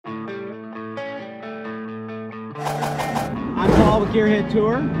All the Gearhead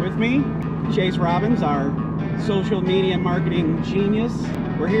Tour with me, Chase Robbins, our social media marketing genius.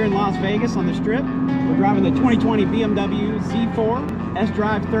 We're here in Las Vegas on the Strip. We're driving the 2020 BMW Z4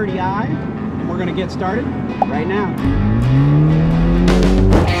 sDrive30i, and we're going to get started right now.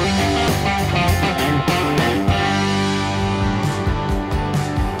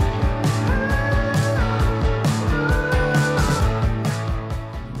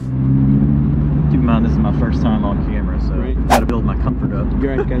 This is my first time on camera, so gotta build my comfort up.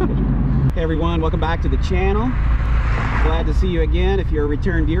 You're right, good. Hey everyone, welcome back to the channel. Glad to see you again. If you're a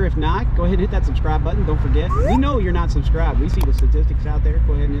return viewer, if not, go ahead and hit that subscribe button. Don't forget, we know you're not subscribed. We see the statistics out there.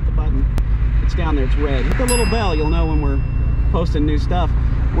 Go ahead and hit the button. It's down there, it's red. Hit the little bell, you'll know when we're posting new stuff.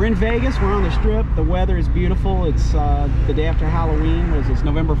 We're in Vegas, we're on the Strip. The weather is beautiful. It's the day after Halloween. It's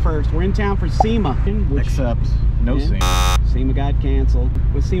November 1st. We're in town for SEMA. Except no SEMA. SEMA got canceled.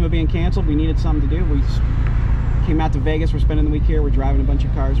 With SEMA being canceled, we needed something to do. We came out to Vegas. We're spending the week here. We're driving a bunch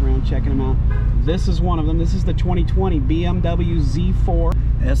of cars around, checking them out. This is one of them. This is the 2020 BMW Z4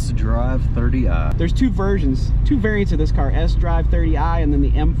 sDrive30i. There's two versions, two variants of this car, sDrive30i and then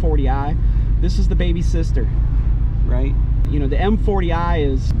the M40i. This is the baby sister, right? You know, the M40i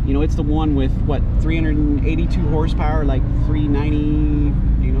is, you know, it's the one with what, 382 horsepower, like 390,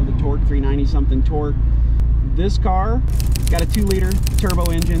 you know, the torque, 390 something torque. This car got a 2-liter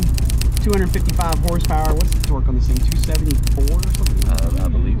turbo engine, 255 horsepower. What's the torque on this thing? 274 or something? I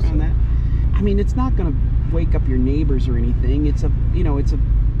believe so. That. I mean, it's not going to wake up your neighbors or anything. It's a, you know, it's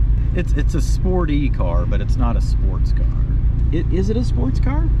a sporty car, but it's not a sports car. Is it a sports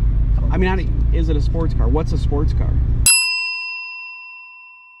car? I mean, is it a sports car? What's a sports car?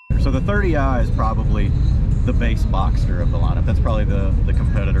 So the 30i is probably the base Boxster of the lineup. That's probably the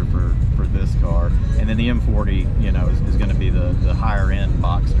competitor for this car. And then the M40, you know, is going to be the higher end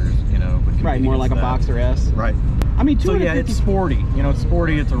Boxsters, you know. Right, more like a Boxster S. Right. I mean, so yeah, it's sporty. You know, it's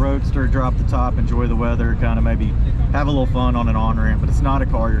sporty. It's a roadster. Drop the top, enjoy the weather, kind of maybe have a little fun on an on-ramp. But it's not a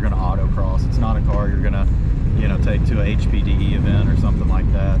car you're going to autocross. It's not a car you're going to, you know, take to a HPDE event or something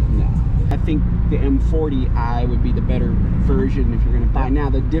like that. No. I think the M40i would be the better version if you're going to buy. Now,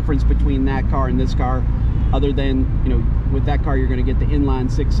 the difference between that car and this car, other than, you know, with that car you're going to get the inline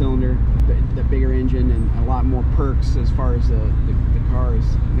 6-cylinder, the bigger engine, and a lot more perks as far as the car is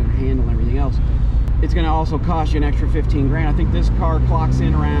going to handle everything else. It's going to also cost you an extra 15 grand. I think this car clocks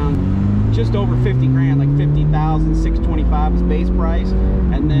in around just over 50 grand, like 50,625 is base price,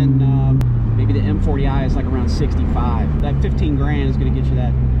 and then maybe the M40i is like around 65. That 15 grand is going to get you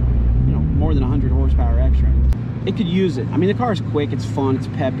that, you know, more than 100 horsepower extra. It could use it. I mean, the car is quick, it's fun, it's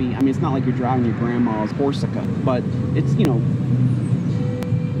peppy. I mean, it's not like you're driving your grandma's Corsica, but it's, you know,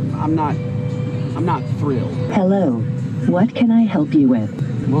 I'm not thrilled. Hello, what can I help you with?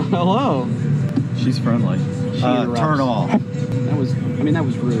 Well, hello. She's friendly. Turn off. That was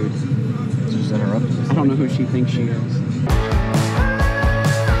rude. Just interrupted us. I don't know who she thinks she is.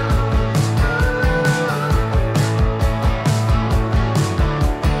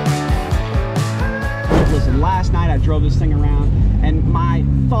 Last night I drove this thing around, and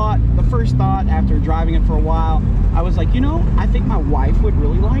the first thought after driving it for a while, I was like, you know, I think my wife would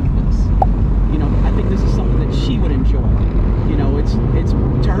really like this. You know, I think this is something that she would enjoy. You know, it's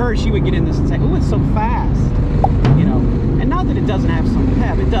to her, she would get in this and say, oh, it's so fast. You know, and not that it doesn't have some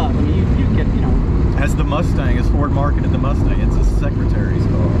pep, it does. I mean, you get, you know. As the Mustang, as Ford marketed the Mustang, it's a secretary's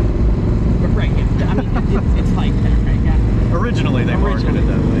car. But right, I mean, it's like that, right? Yeah. Originally, they marketed it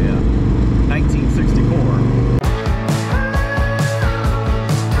that way, yeah. 1964.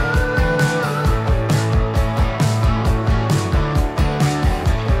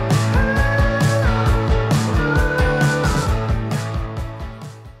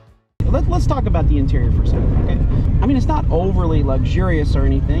 Let's talk about the interior for a second, okay? I mean, it's not overly luxurious or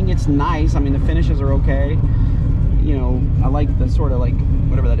anything. It's nice. I mean, the finishes are okay. You know, I like the sort of like,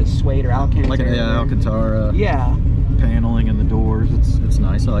 whatever that is, suede or Alcantara. Like Alcantara. Yeah. Paneling in the doors, it's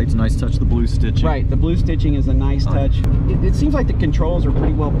nice. I like it's a nice touch. The blue stitching. Right, the blue stitching is a nice touch. It seems like the controls are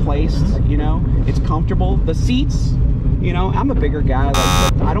pretty well placed. You know, it's comfortable. The seats, you know, I'm a bigger guy.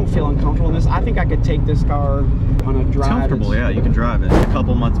 Like, I don't feel uncomfortable in this. I think I could take this car on a drive. It's comfortable, yeah. You can drive it. A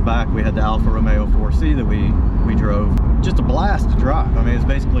couple months back, we had the Alfa Romeo 4C that we drove. Just a blast to drive. I mean, it's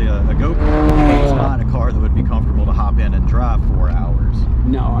basically a go-kart. It's not a car that would be comfortable to hop in and drive 4 hours.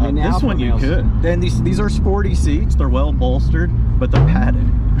 No, I mean, this one you could. And these are sporty seats. They're well bolstered, but they're padded.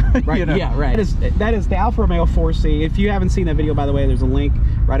 Right, you know? Yeah, right. That is the Alfa Romeo 4C. If you haven't seen that video, by the way, there's a link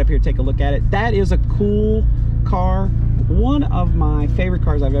right up here. Take a look at it. That is a cool car. One of my favorite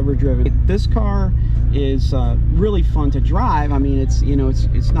cars I've ever driven. This car is really fun to drive. I mean, it's, you know,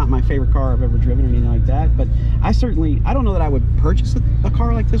 it's not my favorite car I've ever driven or anything like that, but I don't know that I would purchase a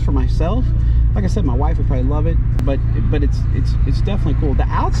car like this for myself. Like I said, my wife would probably love it, but it's definitely cool. The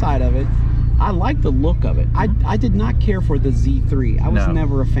outside of it, I like the look of it. I did not care for the Z3. I was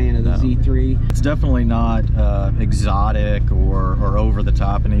never a fan of the Z3. It's definitely not exotic or over the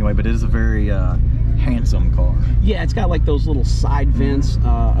top in any way, but it is a very handsome car. Yeah, it's got like those little side vents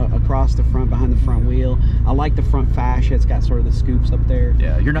across the front, behind the front wheel. I like the front fascia. It's got sort of the scoops up there.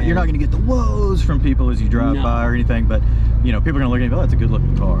 Yeah, you're not going to get the whoas from people as you drive by or anything, but you know, people are going to look at you, oh, that's a good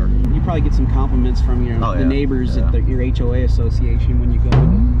looking car. You probably get some compliments from the neighbors at your HOA association when you go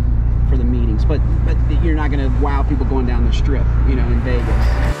for the meetings, but you're not going to wow people going down the strip, you know, in Vegas.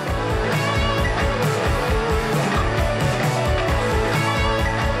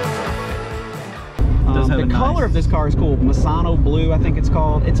 The color of this car is cool. Misano Blue, I think it's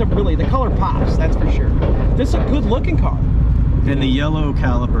called. It's the color pops, that's for sure. This is a good looking car. And the yellow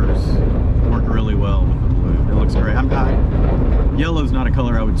calipers work really well with the blue. It looks great. Yellow's not a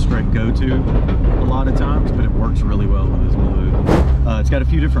color I would straight go to a lot of times, but it works really well with this blue. It's got a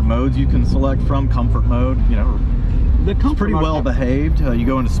few different modes you can select from. Comfort mode, you know, it's pretty well behaved. You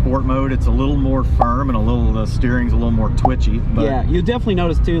go into sport mode, it's a little more firm and the steering's a little more twitchy. But yeah, you'll definitely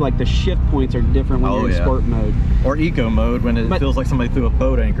notice too, like the shift points are different when you're in sport mode. Or eco mode when it feels like somebody threw a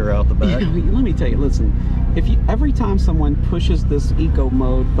boat anchor out the back. Let me tell you, listen, every time someone pushes this eco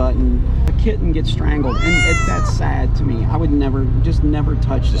mode button, a kitten gets strangled, and that's sad to me. I would never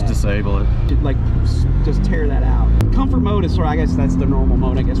touch that. Just disable it. Just tear that out. Comfort mode is sort of, I guess that's the normal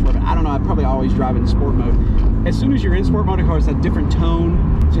mode, I guess. I don't know, I'd probably always drive in sport mode. As soon as you're in sport mode, of course, a different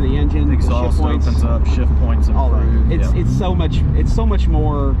tone to the engine. Exhaust opens up, shift points improve. All right. It's so much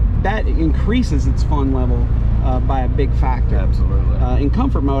more. That increases its fun level by a big factor. Absolutely. In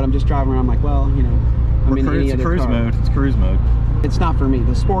comfort mode, I'm just driving around like, well, you know, I'm in any other cruise car. mode. It's cruise mode. It's not for me.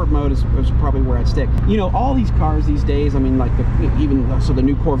 The sport mode is probably where I'd stick. You know, all these cars these days, I mean, like the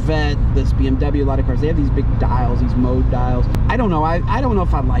new Corvette, this BMW, a lot of cars, they have these big dials, these mode dials. I don't know. I don't know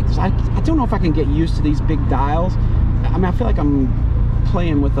if I like this. I don't know if I can get used to these big dials. I mean, I feel like I'm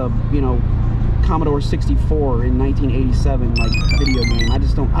playing with a, you know, Commodore 64 in 1987 like video game. I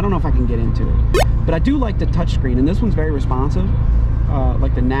don't know if I can get into it. But I do like the touchscreen, and this one's very responsive.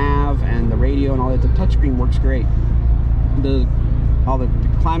 Like the nav and the radio and all that. The touchscreen works great. All the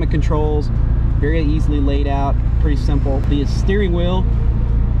climate controls, very easily laid out, pretty simple. The steering wheel,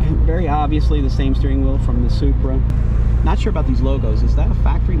 very obviously the same steering wheel from the Supra. Not sure about these logos. Is that a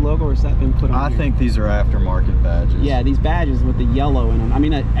factory logo or has that been put on I think these are aftermarket badges. Yeah, these badges with the yellow in them. I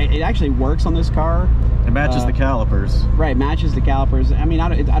mean, it actually works on this car. It matches the calipers. Right, matches the calipers. I mean,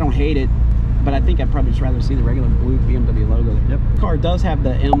 I don't hate it, but I think I'd probably just rather see the regular blue BMW logo there. Yep. The car does have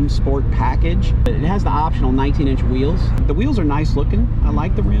the M Sport package. It has the optional 19-inch wheels. The wheels are nice looking. I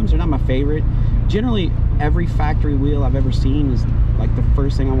like the rims. They're not my favorite. Generally, every factory wheel I've ever seen is like the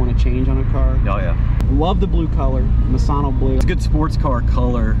first thing I want to change on a car. Oh yeah. Love the blue color, Misano Blue. It's a good sports car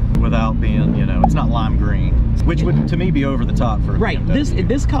color without being, you know, it's not lime green, which would to me be over the top for a BMW.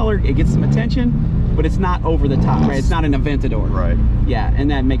 This color, it gets some attention, but it's not over the top, right? It's not an Aventador. Right. Yeah, and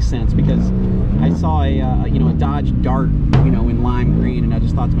that makes sense because I saw a you know, a Dodge Dart, you know, in lime green, and I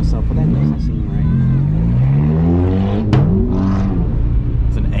just thought to myself, well, that doesn't seem right.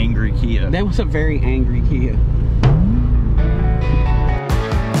 It's an angry Kia. That was a very angry Kia.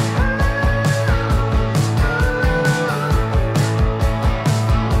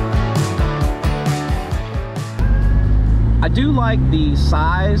 I do like the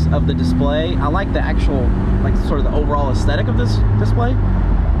size of the display. I like the actual, like sort of the overall aesthetic of this display.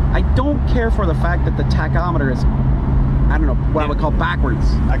 I don't care for the fact that the tachometer is, I don't know, what I would call backwards.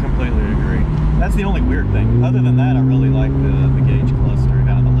 I completely agree. That's the only weird thing. Other than that, I really like the gauge cluster,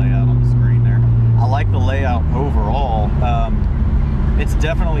 kind of the layout on the screen there. I like the layout overall. It's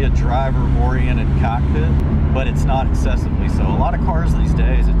definitely a driver-oriented cockpit, but it's not excessively so. A lot of cars these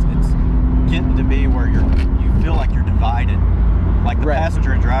days, it's getting to be where you feel like you're divided. Like the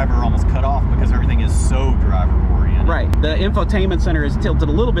passenger and driver are almost cut off because everything is so driver-oriented. Right. The infotainment center is tilted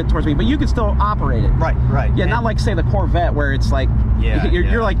a little bit towards me, but you can still operate it. Right, right. Yeah, not like, say, the Corvette where it's like,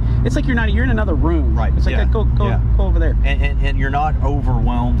 you're like, it's like you're in another room. Right. It's like, go over there. And you're not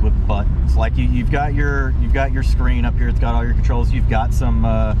overwhelmed with buttons. Like you've got your screen up here. It's got all your controls. You've got some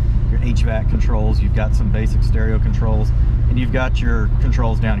your HVAC controls. You've got some basic stereo controls, and you've got your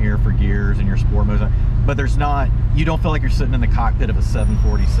controls down here for gears and your sport modes. But there's not. You don't feel like you're sitting in the cockpit of a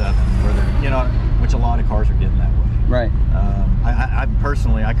 747, where they're, you know, which a lot of cars are getting that way. Right. I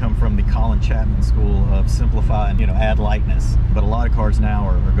personally, I come from the Colin Chapman school of simplify and, you know, add lightness. But a lot of cars now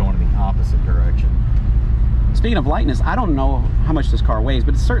are going in the opposite direction. Speaking of lightness, I don't know how much this car weighs,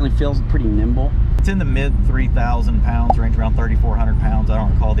 but it certainly feels pretty nimble. It's in the mid 3,000 pounds range, around 3,400 pounds. I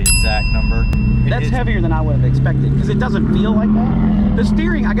don't recall the exact number. That's heavier than I would have expected because it doesn't feel like that. The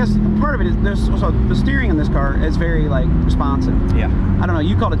steering, I guess part of it is so the steering in this car is very like responsive. Yeah. I don't know,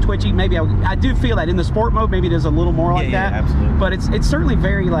 you called it twitchy. Maybe I do feel that in the sport mode, maybe it is a little more like that. Yeah, absolutely. But it's certainly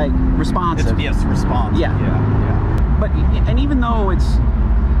very like responsive. Yes, responsive. Yeah. Yeah. But and even though it's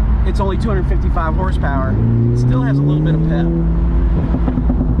only 255 horsepower, it still has a little bit of pep.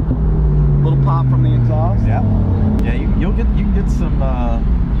 A little pop from the exhaust. Yeah. Yeah, you can get some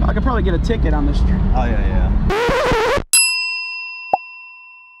I could probably get a ticket on this street. Oh yeah.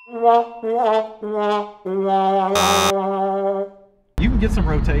 You can get some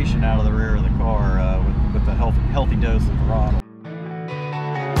rotation out of the rear of the car with a healthy dose of throttle.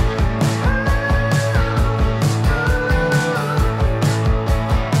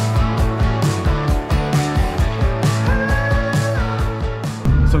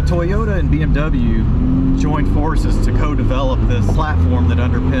 So Toyota and BMW joined forces to co-develop this platform that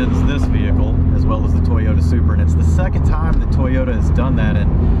underpins this vehicle, as well as the Toyota Supra, and it's the second time that Toyota has done that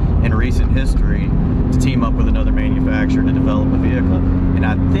in recent history, to team up with another manufacturer to develop a vehicle. And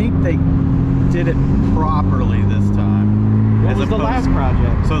I think they did it properly this time. What was the last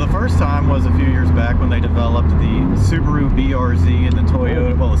project? So the first time was a few years back when they developed the Subaru BRZ and the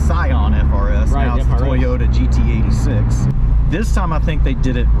Toyota, well, the Scion FRS, right, now it's the Toyota GT86. This time I think they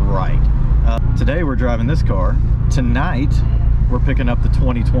did it right. Today we're driving this car. Tonight we're picking up the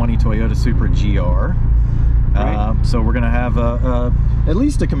 2020 Toyota Supra GR. Right. So we're going to have at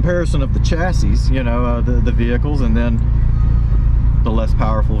least a comparison of the chassis, you know, the vehicles, and then the less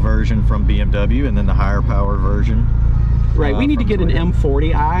powerful version from BMW, and then the higher power version. Right, we need to get Toyota. An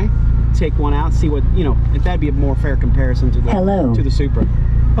M40i, take one out, see what, you know, if that'd be a more fair comparison to the Supra.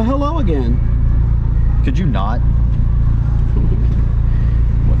 Oh, hello again. Could you not?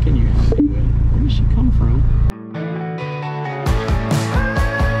 What can you see? Where did she come from?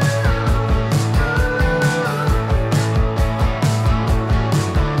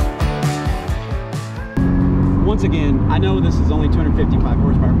 Once again, I know this is only 255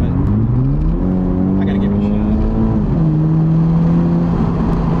 horsepower, but I gotta give it a shot.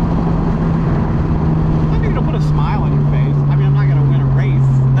 I think it'll put a smile on your face. I mean, I'm not gonna win a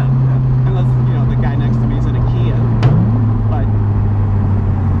race unless, you know, the guy next to me is in a Kia. But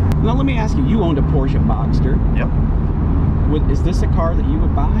now let me ask you, you owned a Porsche Boxster. Yep. Is this a car that you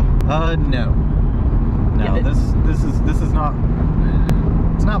would buy? No. No, yeah, this is not.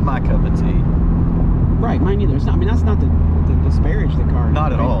 It's not my cup of tea. Right, mine either. It's not. I mean, that's not to disparage the car.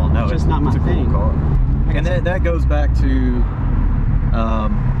 Not at all. No, it's just not my thing. Cool car. And that goes back to.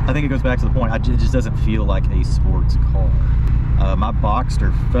 I think it goes back to the point. It just doesn't feel like a sports car. My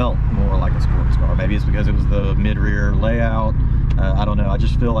Boxster felt more like a sports car. Maybe it's because it was the mid-rear layout. I don't know. I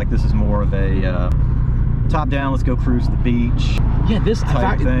just feel like this is more of a top down. Let's go cruise the beach. Yeah, that's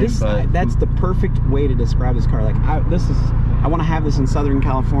the perfect way to describe this car. Like I want to have this in Southern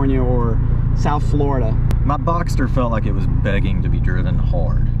California or South Florida. My Boxster felt like it was begging to be driven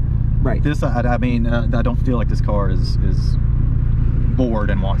hard. Right. This, I mean, I don't feel like this car is bored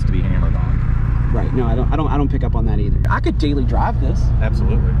and wants to be hammered on. Right. No, I don't pick up on that either. I could daily drive this.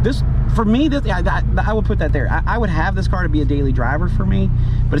 Absolutely. This, for me, this I will put that there. I would have this car to be a daily driver for me,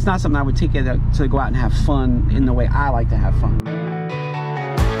 but it's not something I would take it to go out and have fun in the way I like to have fun.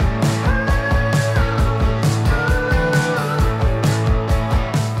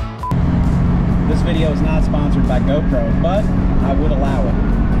 This video is not sponsored by GoPro, but I would allow it.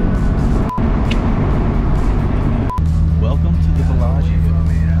 Welcome to the Bellagio.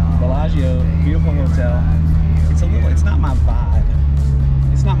 Bellagio, beautiful hotel. It's not my vibe.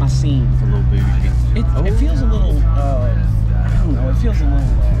 It's not my scene. It's a little bougie. It feels a little, I don't know, it feels a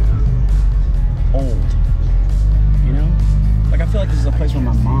little old. You know? Like I feel like this is a place where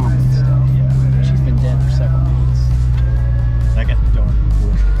my mom would stay. Yeah. She's been dead for several months. Second door.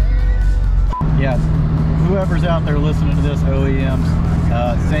 Yeah, whoever's out there listening to this, OEMs,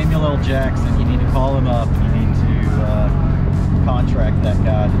 Samuel L. Jackson, you need to call him up. You need to contract that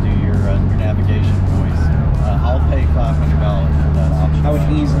guy to do your navigation voice. I'll pay $500 for that option. I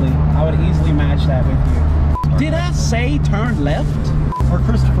would easily match that with you. Did I say turn left? Or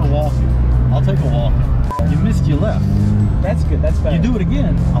Christopher Walken. I'll take a Walken. You missed your left. That's good. That's better. You do it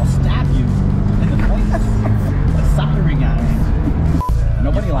again, I'll stab you in the face. A soldering iron.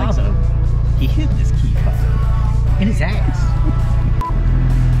 Nobody likes it. He hid this key fob in his ass.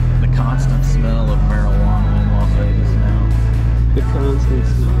 The constant smell of marijuana in Las Vegas now. The constant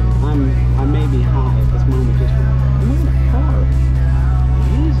smell. I may be high.